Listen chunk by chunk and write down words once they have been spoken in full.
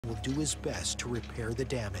will do his best to repair the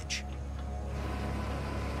damage.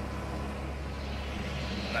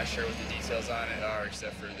 I'm not sure what the details on it are,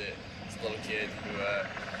 except for that it's a little kid who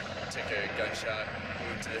took a gunshot,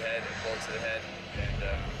 wound to the head, a bullet to the head, and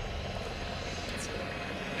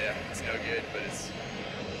it's no good, but it's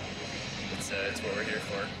what we're here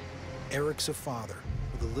for. Eric's a father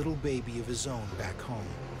with a little baby of his own back home.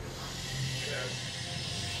 Yeah.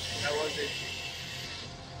 How was it?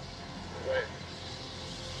 What?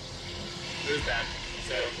 It was bad.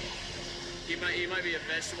 So he might be a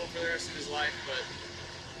vegetable for the rest of his life, but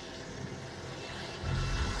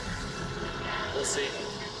we'll see.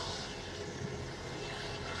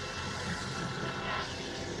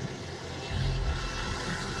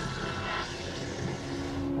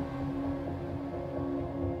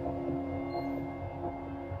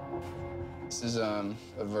 This is a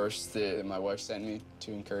verse that my wife sent me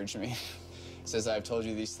to encourage me. It says, "I have told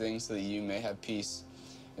you these things so that you may have peace.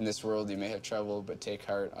 In this world you may have trouble, but take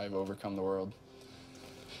heart, I have overcome the world."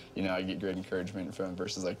 You know, I get great encouragement from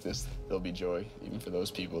verses like this. There'll be joy, even for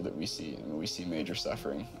those people that we see. I mean, we see major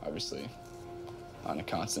suffering, obviously, on a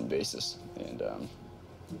constant basis. And I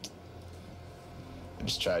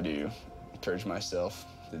just try to encourage myself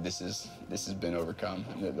that this has been overcome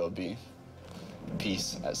and that there'll be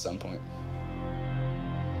peace at some point.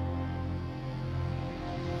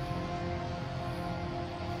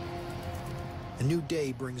 A new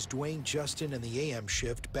day brings Dwayne, Justin, and the AM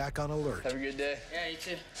shift back on alert. Have a good day. Yeah, you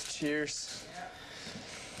too. Cheers.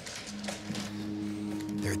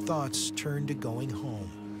 Their thoughts turn to going home.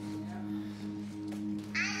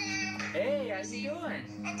 Hey, how's it going?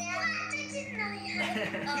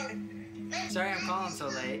 Sorry I'm calling so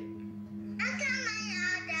late.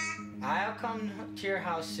 I'll come to your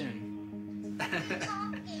house soon.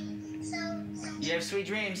 You have sweet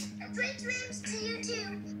dreams. Sweet dreams to you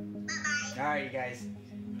too. Bye-bye. All right, you guys.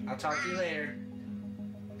 I'll talk to you later.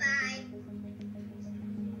 Bye.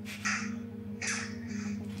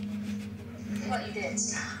 What you did.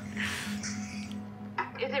 Is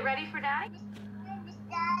it ready for Dad?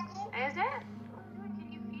 Is it?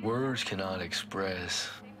 Words cannot express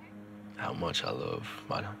how much I love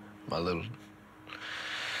my little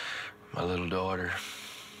daughter.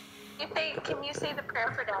 Can you say the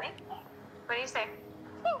prayer for Daddy? What do you say?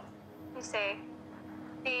 You say,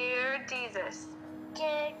 "Dear Jesus,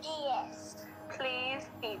 Dear Jesus, please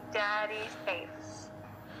keep Daddy safe."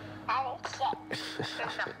 Daddy safe. Good job.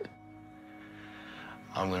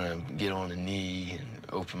 I'm gonna get on a knee and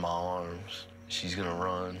open my arms. She's gonna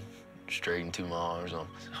run straight into my arms. I'm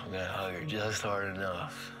gonna hug her just hard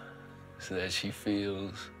enough so that she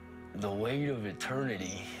feels the weight of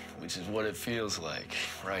eternity, which is what it feels like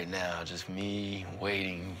right now, just me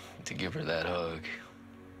waiting to give her that hug.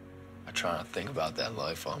 I try not to think about that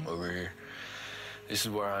life while I'm over here. This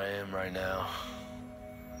is where I am right now.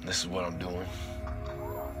 This is what I'm doing.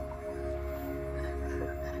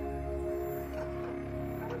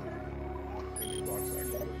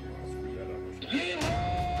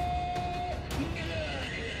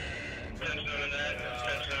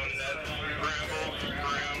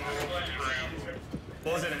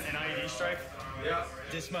 What was it, an IED strike? Yeah.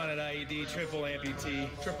 Dismounted IED, triple amputee.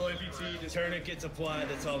 Triple amputee. Tourniquets applied,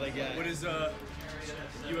 that's all they got. What is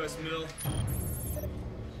U.S. Mill?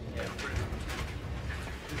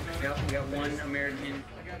 Yep, we got one American.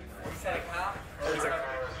 Is that a cop?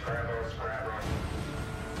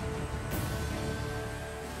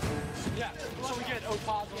 Yeah, so we get O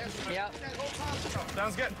positive. Yep.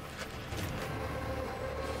 Sounds good.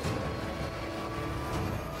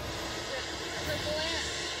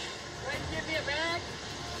 Give me a bag.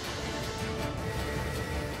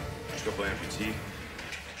 Triple amputee.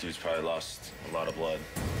 Dude's probably lost a lot of blood.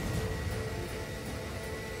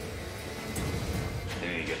 They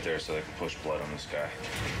need to get there so they can push blood on this guy.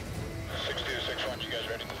 6261, you guys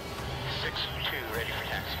ready? 62, ready for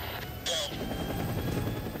taxi.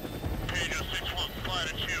 Pedro 61,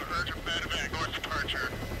 Latitude, urgent medevac, north departure.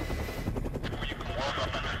 You can walk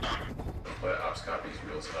up on this down. But ops copies,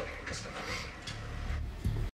 wheels up.